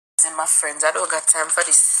My friends, I don't got time for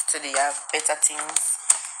this today. I have better things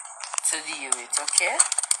to deal with, okay?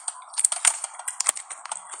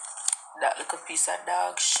 That little piece of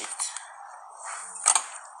dog shit.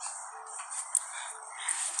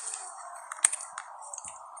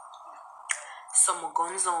 Some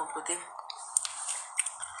guns out with him.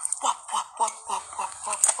 Wap, wap, wap, wap, wap,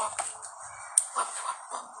 wap, wap. Wap, wap,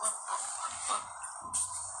 wap, wap, wap, wap, wap.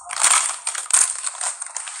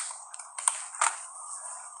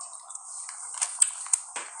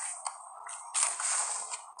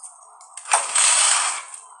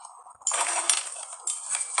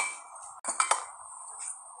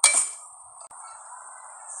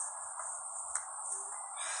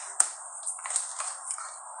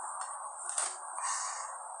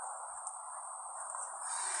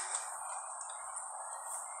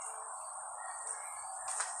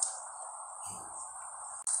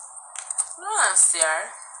 No, see her.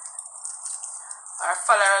 Our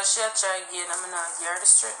followers, she try again. I'm not give her the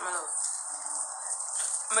straight, my love.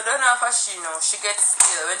 I don't know if she know. She gets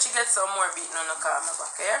ill. When she gets some more beating on the car, my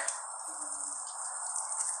back here.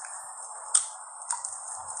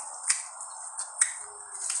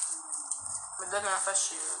 I don't know if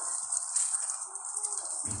she know.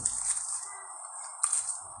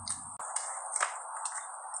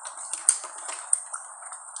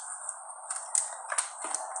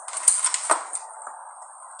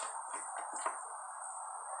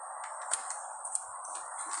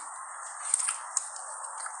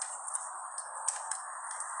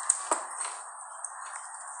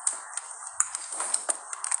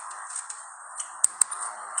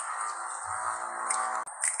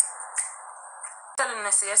 Telling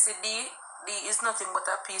us, yes, D is nothing but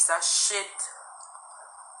a piece of shit.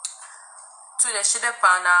 Today she dep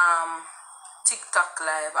on TikTok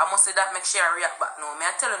live. I must say that make sure I react back now. Me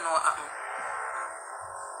I tell you know what happened.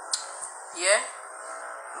 Yeah?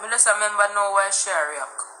 Me just remember now why she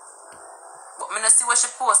react. But me not see what she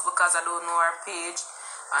post because I don't know her page.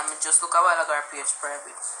 And me just look a while ago her page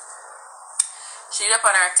private. She dep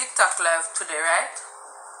on her TikTok live today, right?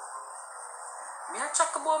 Me I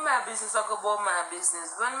talk about my business, I go about my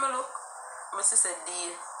business. When me look, me see say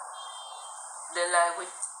D the live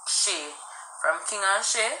with Shay from King and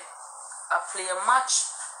Shay. I play a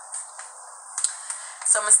match.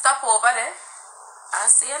 So me stop over there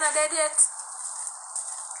and say you're not dead yet.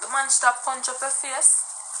 The man stop punch up her face.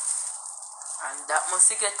 And that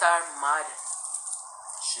must get her mad.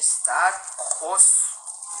 She start cuss.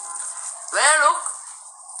 Well look.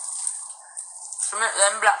 She make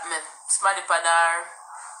them black men. Smaddy pad her.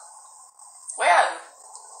 Well.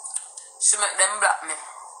 She make them black men.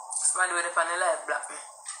 Smaddy with the pan the live black men.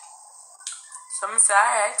 So I say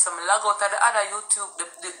alright. So I log out of the other YouTube. I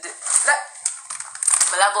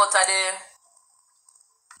log out of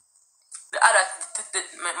the other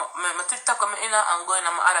my TikTok come in and go in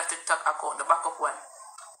on my other TikTok account, the backup one.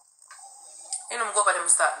 You know, I go over them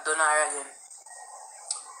start doing her again.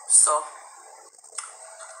 So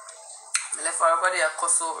I left her over there,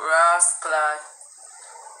 cuss out rascal.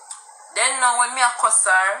 Then now when me a cuss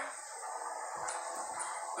her,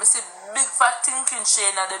 I see big fat thinking she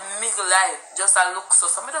in the middle life, just a look so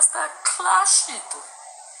I just start clash it.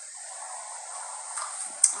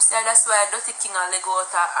 I say that's why Dirty King and Lego out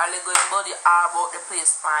her Lego body are about the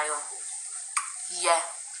place for you. Yeah.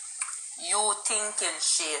 You thinking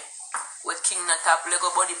she with King not top Lego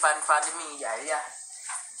body pan for the media, yeah.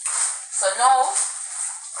 So now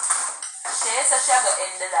she says she go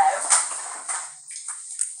end the live.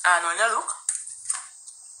 And when you look,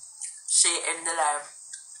 she end the live.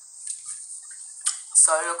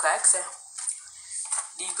 So look like say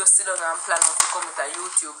you go sit down and plan to come with a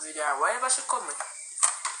YouTube video or whatever she come with.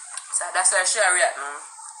 So that's why she react now.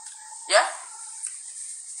 Yeah?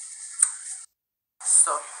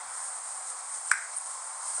 So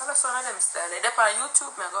that's one of them style. They dep on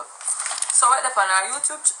YouTube, me go. So what dep on our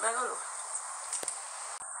YouTube, me go.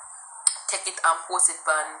 Take it and post it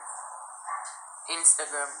on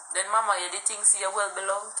Instagram. Then mama, you the things you're well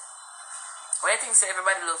beloved. Why you think say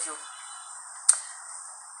everybody love you?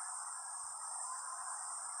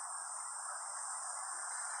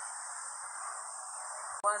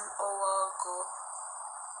 1 hour ago,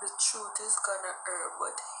 the truth is gonna hurt,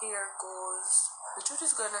 but here goes. The truth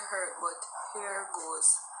is gonna hurt, but here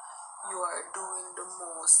goes. You are doing the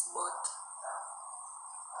most, but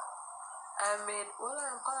I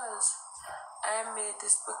made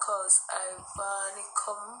this because Ivany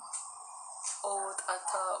come out at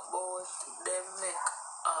about them make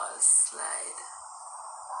all slide.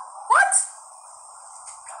 What?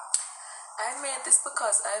 I made this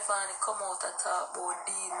because Ivany come out at about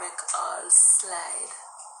Dee make all slide.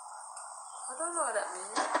 I don't know what that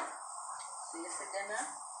means. you see them now?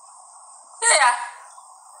 Yeah.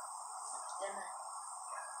 Them now.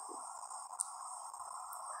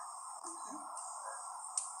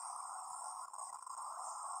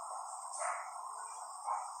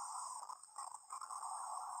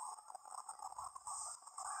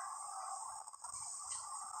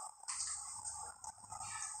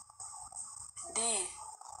 Dee,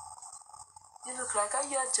 you look like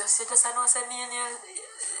you just I know say me and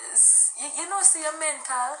you know see you're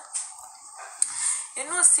mental. You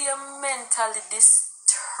know see you're mentally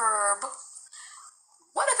disturbed.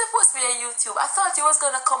 What if you post me on YouTube? I thought you was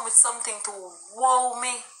gonna come with something to wow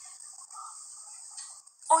me.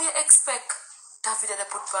 Or you expect that video to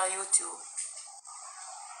put on YouTube?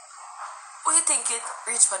 Or you think it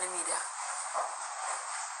reach for the media?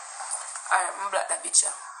 Alright, I'm block that bitch.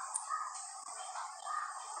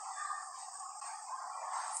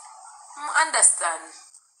 Understand.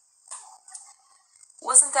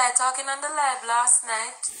 Wasn't I talking on the live last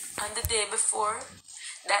night and the day before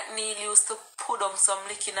that Neil used to put on some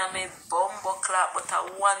licking on my bumbo clot, but I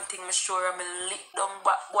one thing me sure I me lick down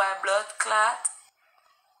back boy blood clot?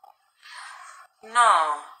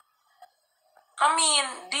 No. I mean,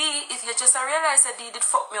 D, if you just realize that D did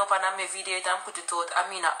fuck me up and I made video it and put it out, I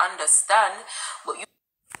mean I understand, but you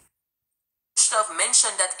should have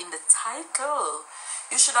mentioned that in the title.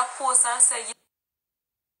 You should have posted and said,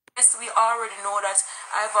 yes, we already know that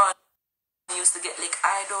Ivany used to get licked.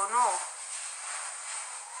 I don't know.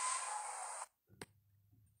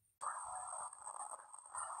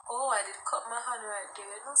 Oh, I did cut my hand right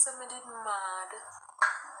there. No, somebody did mad.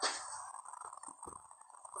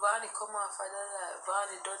 Vani come off of the live.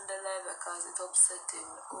 Vani done the live because it upset him.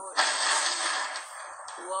 Oh,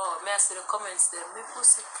 wow, may I see the comments there? Me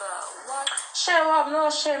pussy clap. What? Shay, what?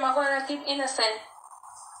 No, Shay, I'm gonna keep innocent.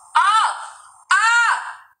 Ah! Ah!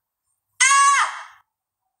 Ah!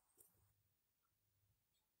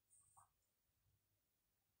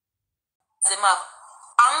 Him have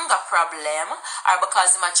anger problem or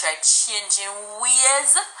because him a try changing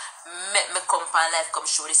ways, make me come on life come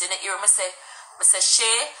show this. You know, hear me say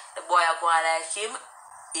Shay, the boy I go like him,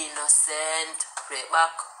 innocent. Play it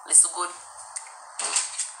back. Listen good.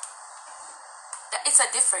 That it's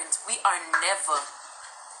a difference. We are never.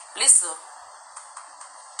 Listen.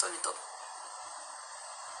 Turn it up.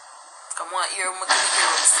 Come on, hear me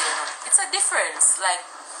saying. It's a difference. Like,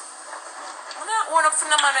 I'm not one up from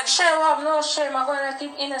the man. Shay, what? No, Shay, I'm gonna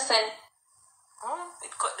keep innocent. Oh, it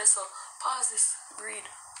cut this up. Pause this. Breathe.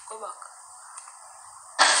 Go back.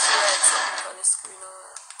 She write something on the screen.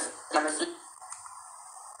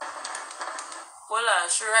 Hold on,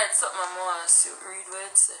 she write something I want to read what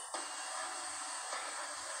it say.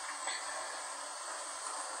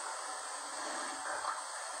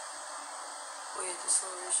 Wait, this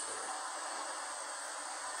one is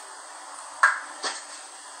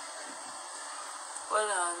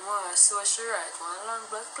hold on, more. See what she write. One long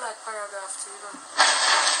black flat paragraph to you know.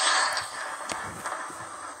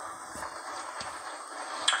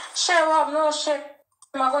 Shay, what? No, Shay,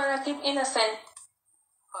 I'm gonna keep innocent.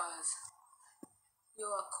 Pause. You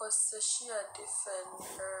are cause she a defend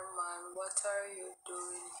her man. What are you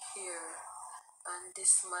doing here? And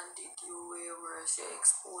this man did you way worse. You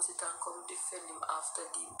expose it and come defend him after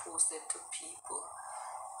they posted to people.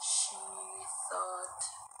 She thought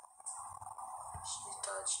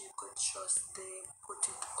she could trust they put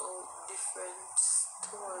it out different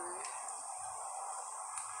story.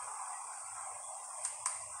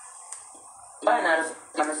 I'm not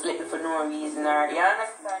gonna slip for no reason, or you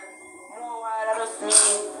understand? More while I just mean,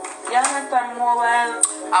 you understand more while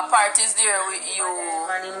A part is there with you.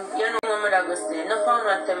 man, you know what I'm gonna say. No fun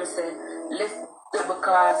at them say, left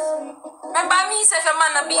because Remember me say if a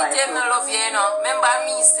man a beat him, no love you, you know. Remember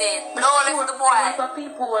me say, no left the boy. for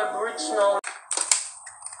people who are rich now.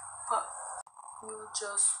 But you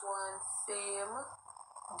just want fame.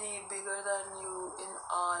 They bigger than you in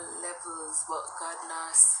all levels, but God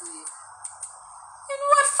not sleep. In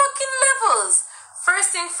what fucking levels?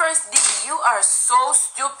 First thing first, D, you are so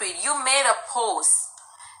stupid. You made a post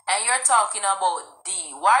and you're talking about D.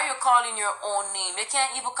 Why are you calling your own name? You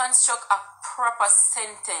can't even construct a proper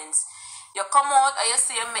sentence. You come out and you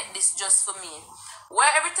say you make this just for me. Where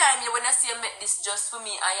every time you when I say you make this just for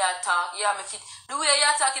me and you talk, you make it the way you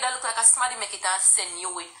talk, it look like a somebody make it and send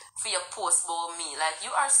you it for your post about me. Like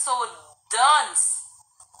you are so dunce.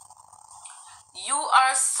 You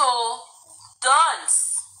are so dunce.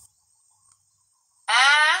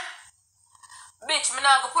 Bitch, me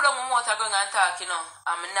now go put on my motor going and talk, you know,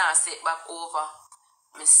 and me now sit back over.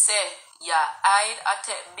 Me say, yeah, I'd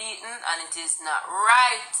take beaten and it is not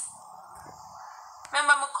right.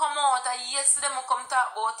 Remember me come out and yesterday me come talk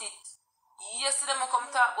about it. Yesterday I come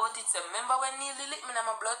talk about it. Say, remember when Neil lick me in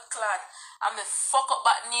my blood clot and me fuck up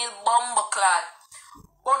that Neil bomber clot.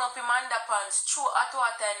 Burn up him underpants, throw hot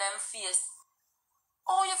water in them face.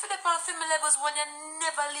 Oh, you feel the pan family levels when you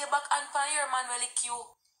never lay back and pan your man will lick you.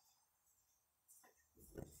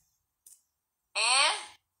 Eh?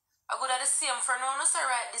 I go to the same friend now, no sir,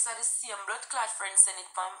 right? This are the same blood clot friend send it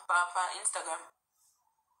pan Instagram.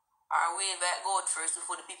 Or wave that go out first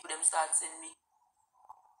before the people them start send me.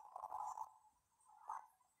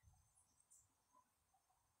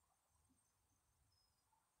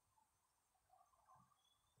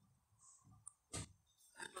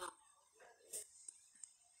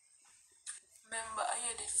 Remember, I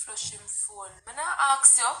hear did flush him phone. When I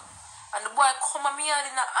ask you, and the boy come at me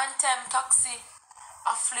in an on-time taxi,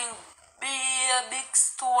 I fling big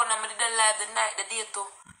stone and I did live the night, the day too.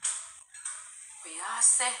 But I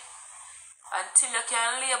say, until you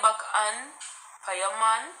can lay back on for your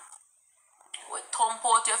man, will thump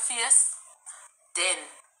out your face, then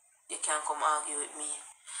you can come argue with me.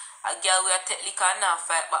 A girl will take liquor and not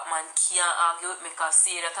fight back, man can't argue with me because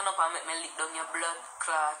say that I know make me lick down your blood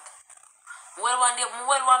clot. Well, one day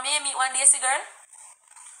meet one day, see girl.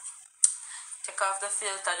 Take off the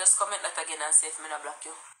filter, just comment that again and see if me not block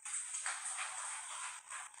you.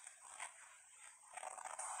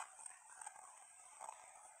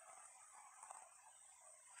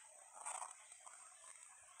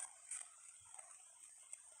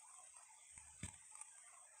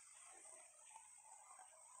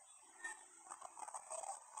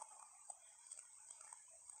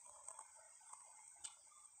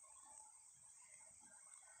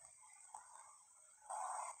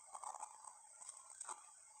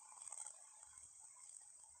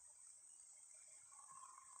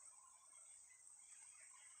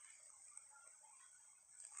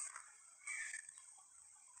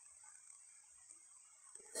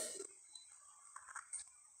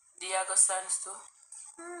 Diego Sands too.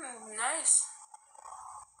 Nice.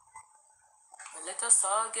 But let us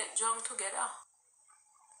all get drunk together.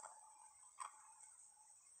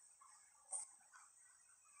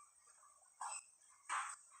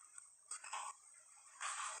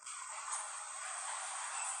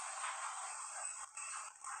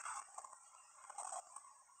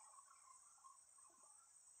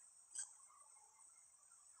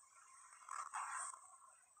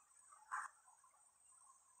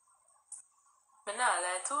 But nah,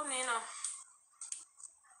 like to me, you know.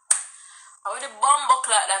 I would the bumbo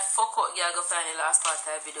clock that fuck out girl go find the last part of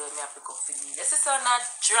the video me have to go for you. This is not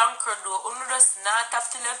drunk or do. Uno just not have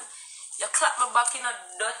to let you clap me back in a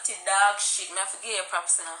dirty dog shit. Me have to give you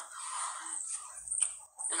props, you know.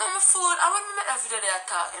 You know my phone, I want to make that video there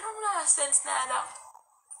talk. You know me not sense neither.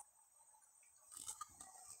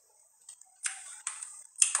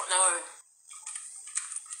 But no worry.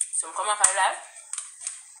 So I'm coming off my live.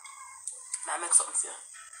 Now I make something for you.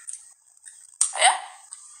 Oh, yeah?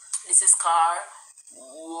 This is car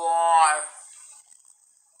war.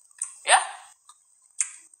 Yeah?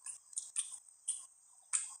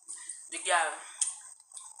 The girl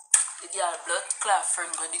blood clot friend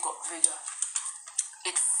go dig up video.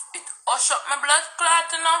 It hush up my blood clot,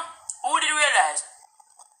 you know. Who did realize?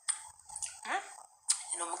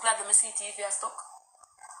 You know, I'm glad that my CTV is stuck.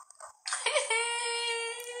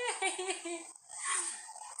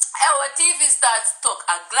 Our TV starts stuck.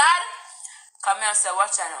 I'm glad. Come here and say,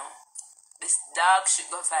 watch it now. This dog should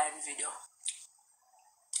go find video.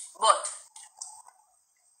 But,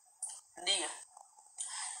 Dee,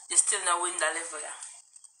 you still not win the level, yeah.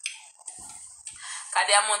 Because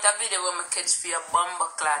the amount of video when I catch for your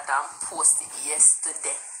bomber clot and post it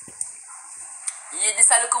yesterday. You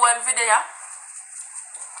this a look at one video, yeah?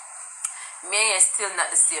 Me and still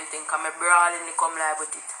not the same thing because I brawling to come live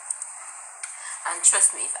with it. And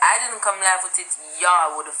trust me, if I didn't come live with it,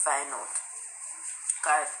 y'all would have found out.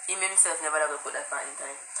 Because him himself never ever put that part in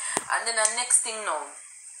time. And then the next thing now,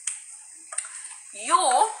 you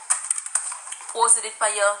posted it for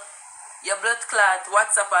your blood clot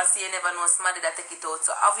WhatsApp and say you never know somebody that take it out.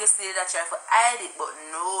 So obviously that try to hide it, but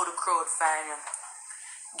no, the crowd find you.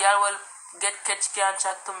 Girl will get catch can't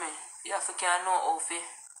chat to me. You have to can't know how to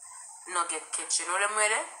not get catch. You know them way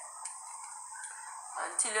there?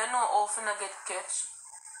 Until you know how to not get catch,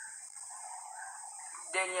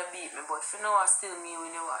 then you beat me. But for now I still me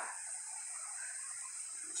when you are.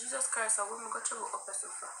 Jesus Christ, I wouldn't go trouble up as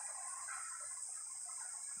well.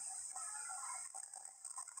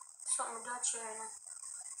 Something that trying,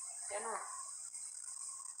 you know.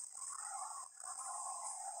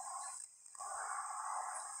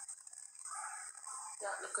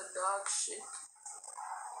 That look a dog shit.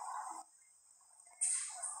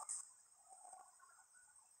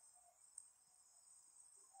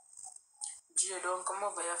 Jay don't come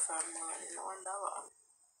over here for morning. I wonder why.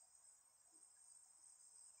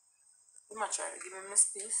 You might try to give me my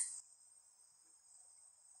space.